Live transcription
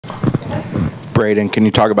Braden, can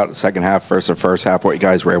you talk about the second half versus the first half, what you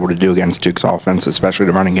guys were able to do against Duke's offense, especially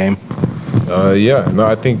the running game? No,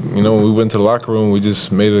 I think, when we went to the locker room, we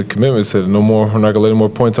just made a commitment, said no more, we're not going to let any more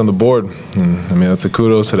points on the board. And, that's a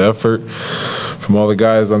kudos to the effort from all the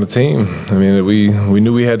guys on the team. We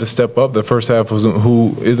knew we had to step up. The first half isn't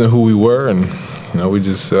who we were, and, we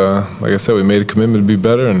just, like I said, we made a commitment to be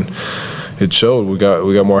better, and it showed. We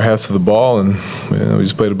got more hats to the ball, and we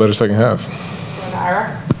just played a better second half.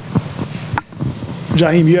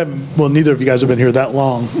 Jaheim, neither of you guys have been here that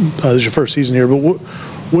long. This is your first season here, but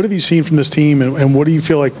what have you seen from this team, and what do you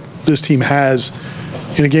feel like this team has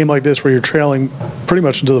in a game like this where you're trailing pretty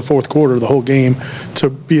much into the fourth quarter, the whole game, to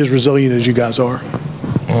be as resilient as you guys are?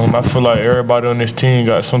 I feel like everybody on this team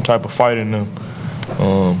got some type of fight in them.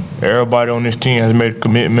 Everybody on this team has made a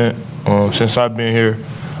commitment. Since I've been here,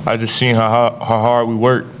 I just seen how hard we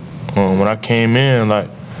work. When I came in,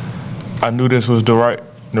 I knew this was the right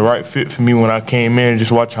fit for me when I came in,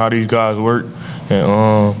 just watching how these guys work.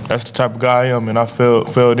 And that's the type of guy I am, and I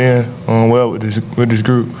filled in well with this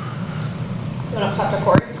group.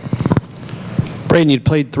 Braden, you'd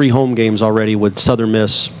played 3 home games already with Southern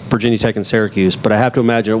Miss, Virginia Tech, and Syracuse, but I have to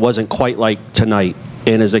imagine it wasn't quite like tonight.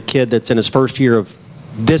 And as a kid that's in his first year of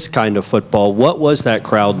this kind of football, what was that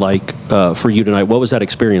crowd like for you tonight? What was that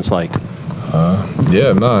experience like? I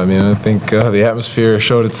think the atmosphere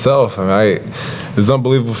showed itself. It's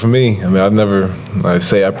unbelievable for me. I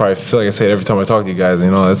probably feel like I say it every time I talk to you guys.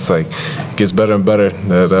 It's like it gets better and better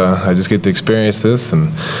that I just get to experience this,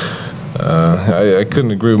 and I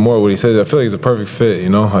couldn't agree more with what he said. I feel like it's a perfect fit.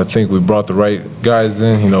 I think we brought the right guys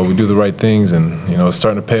in. We do the right things, and it's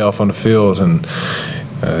starting to pay off on the field, and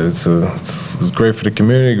it's great for the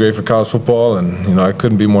community, great for college football, and I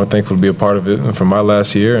couldn't be more thankful to be a part of it for my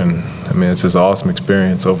last year. And it's just an awesome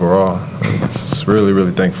experience overall. It's really,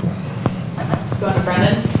 really thankful. Go to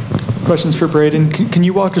Brendan. Questions for Braden. Can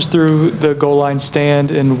you walk us through the goal line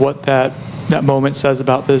stand and what that moment says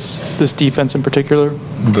about this defense in particular?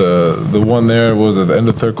 The one there was at the end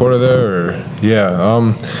of the third quarter there, or it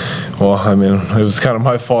was kind of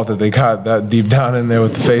my fault that they got that deep down in there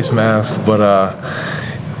with the face mask, but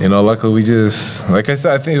luckily we just, like I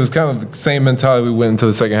said, I think it was kind of the same mentality we went into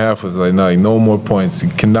the second half with, no more points. You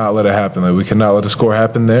cannot let it happen. We cannot let a score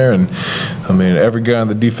happen there. And every guy on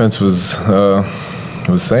the defense was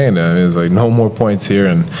saying that. It was no more points here.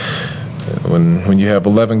 And when you have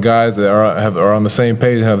 11 guys that are on the same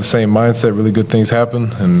page and have the same mindset, really good things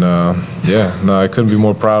happen. And I couldn't be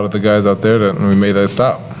more proud of the guys out there that we made that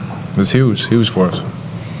stop. It was huge for us.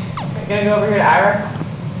 We're gonna go over here to Ira.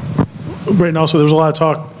 Braden, also, there was a lot of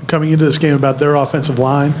talk coming into this game about their offensive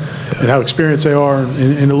line and how experienced they are,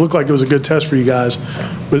 and it looked like it was a good test for you guys.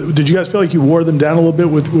 But did you guys feel like you wore them down a little bit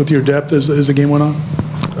with your depth as the game went on?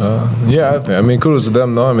 Kudos to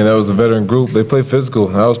them, though. That was a veteran group. They played physical.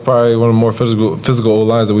 That was probably one of the more physical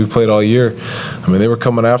O-lines that we've played all year. They were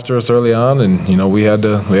coming after us early on, and we had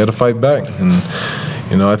to fight back.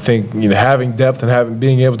 And I think having depth and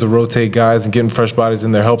being able to rotate guys and getting fresh bodies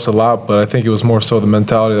in there helps a lot. But I think it was more so the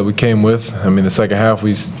mentality that we came with. The second half,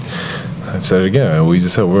 I've said it again. We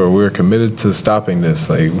just said we're committed to stopping this.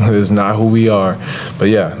 This is not who we are.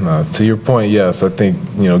 But to your point, yes, I think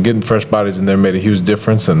getting fresh bodies in there made a huge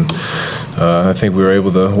difference, and I think we were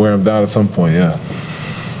able to wear them down at some point. Yeah.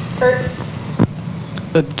 Kurt.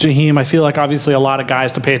 Jaheim, I feel like obviously a lot of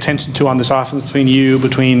guys to pay attention to on this offense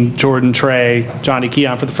between Jordan, Trey, Johnny,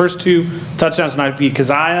 Keon. For the first 2 touchdowns tonight, be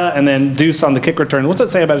Keziah and then Deuce on the kick return. What's that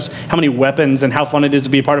say about how many weapons and how fun it is to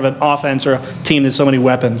be a part of an offense or a team that's so many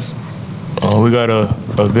weapons? We got a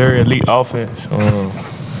very elite offense.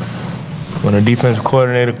 When a defensive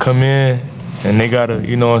coordinator come in and they got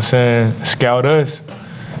to, scout us,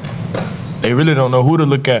 they really don't know who to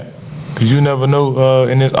look at, because you never know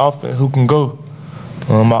in this offense who can go.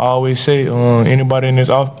 I always say anybody in this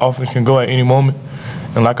offense can go at any moment.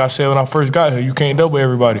 And like I said when I first got here, you can't double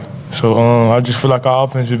everybody. So I just feel like our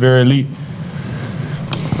offense is very elite.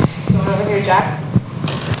 Going over here, Jack.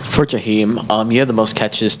 For Jaheim, you had the most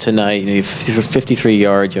catches tonight. You have 53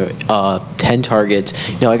 yards, 10 targets.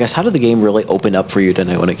 I guess how did the game really open up for you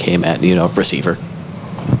tonight when it came at receiver?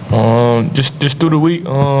 Just through the week,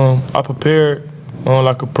 I prepared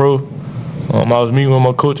like a pro. I was meeting with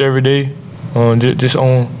my coach every day, just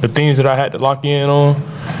on the things that I had to lock in on,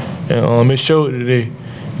 and it showed today.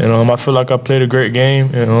 And I feel like I played a great game,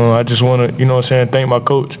 and I just want to, thank my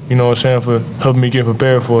coach, for helping me get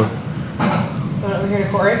prepared for it. Over here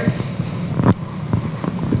to Corey.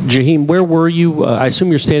 Jaheim, where were you? I assume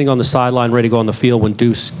you're standing on the sideline ready to go on the field when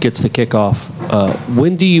Deuce gets the kickoff.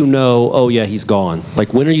 When do you know, oh, yeah, he's gone?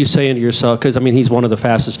 When are you saying to yourself, because, he's one of the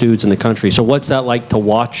fastest dudes in the country. So what's that like to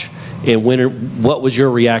watch And what was your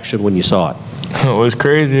reaction when you saw it? What's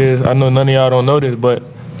crazy is, I know none of y'all don't know this, but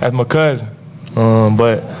that's my cousin.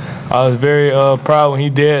 But I was very proud when he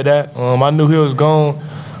did that. I knew he was gone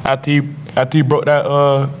after he broke that,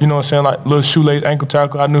 you know what I'm saying, like little shoelace ankle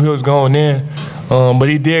tackle. I knew he was going in. But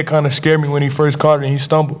he did kind of scare me when he first caught it and he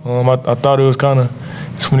stumbled. I thought it was kind of,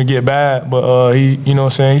 it's going to get bad. But he, you know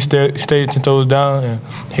what I'm saying, he stayed 10 toes down and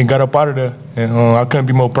he got up out of there. And I couldn't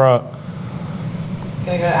be more proud.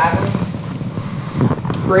 Gonna go to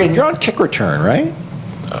Adam. Braden, you're on kick return, right?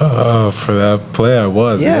 For that play, I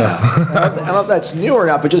was. Yeah. I don't know if that's new or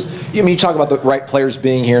not, but just, you talk about the right players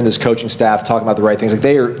being here and this coaching staff talking about the right things. Like,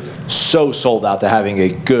 they are so sold out to having a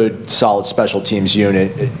good, solid special teams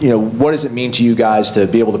unit. What does it mean to you guys to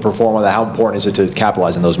be able to perform on that? How important is it to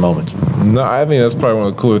capitalize in those moments? No, I mean, that's probably one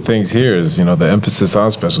of the cooler things here is, the emphasis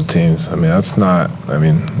on special teams. I mean, that's not,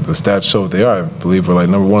 the stats show what they are. I believe we're like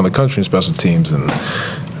number 1 in the country in special teams, and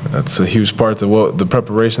that's a huge part of the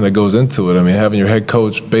preparation that goes into it. I mean, having your head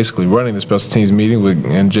coach basically running the special teams meeting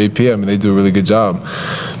and JP, they do a really good job.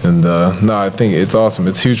 And no, I think it's awesome.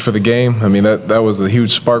 It's huge for the game. I mean, that was a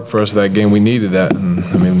huge spark for us that game. We needed that.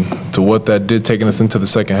 And to what that did, taking us into the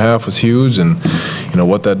second half was huge. And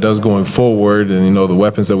what that does going forward, and the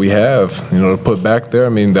weapons that we have, to put back there.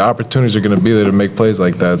 The opportunities are going to be there to make plays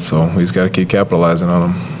like that. So we just got to keep capitalizing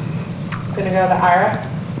on them. Gonna go to Ira.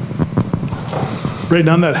 Braden,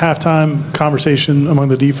 on that halftime conversation among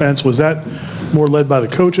the defense, was that more led by the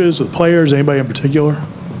coaches, the players, anybody in particular?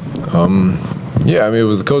 Yeah, it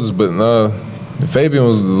was the coaches, but Fabian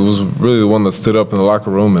was really the one that stood up in the locker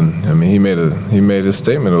room, and he made a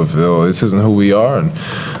statement of, this isn't who we are, and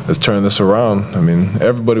let's turn this around.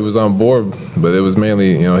 Everybody was on board, but it was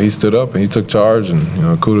mainly, he stood up and he took charge, and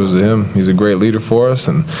kudos to him. He's a great leader for us,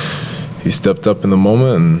 and he stepped up in the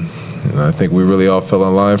moment, and I think we really all fell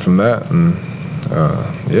in line from that. And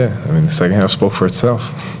the second half spoke for itself.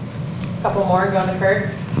 Couple more, going to Kurt.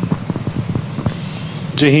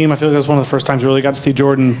 Jaheim, I feel like that's one of the first times we really got to see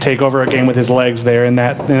Jordan take over a game with his legs there in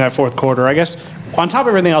that fourth quarter. I guess on top of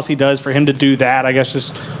everything else he does, for him to do that, I guess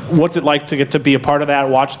just what's it like to get to be a part of that,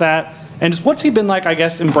 watch that? And just what's he been like, I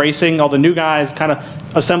guess, embracing all the new guys, kind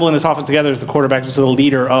of assembling this offense together as the quarterback, just the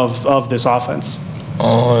leader of this offense?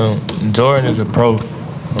 Jordan is a pro.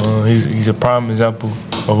 He's a prime example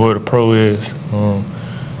of what a pro is.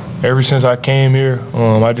 Ever since I came here,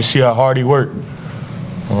 I just see how hard he worked.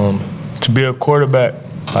 To be a quarterback,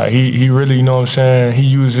 like he really, he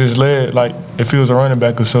used his leg like if he was a running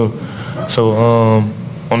back or so. So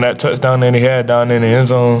on that touchdown that he had down in the end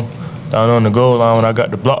zone, down on the goal line when I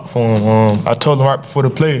got the block for him, I told him right before the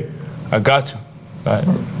play, I got you. Like,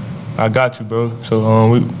 I got you, bro. So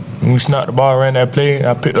when we snapped the ball, ran that play,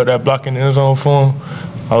 I picked up that block in the end zone for him.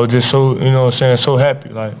 I was just so, so happy.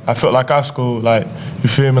 Like, I felt like I scored. Like, you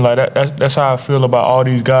feel me? Like, that's how I feel about all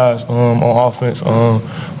these guys on offense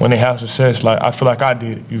when they have success. Like, I feel like I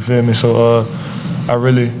did it. You feel me? So I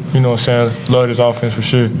really, love this offense for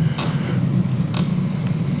sure.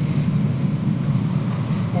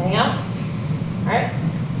 Anything else? All right.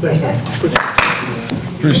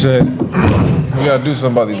 Appreciate it. We got to do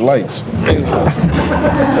something about these lights.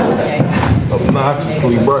 Okay.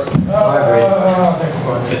 Obnoxiously bright.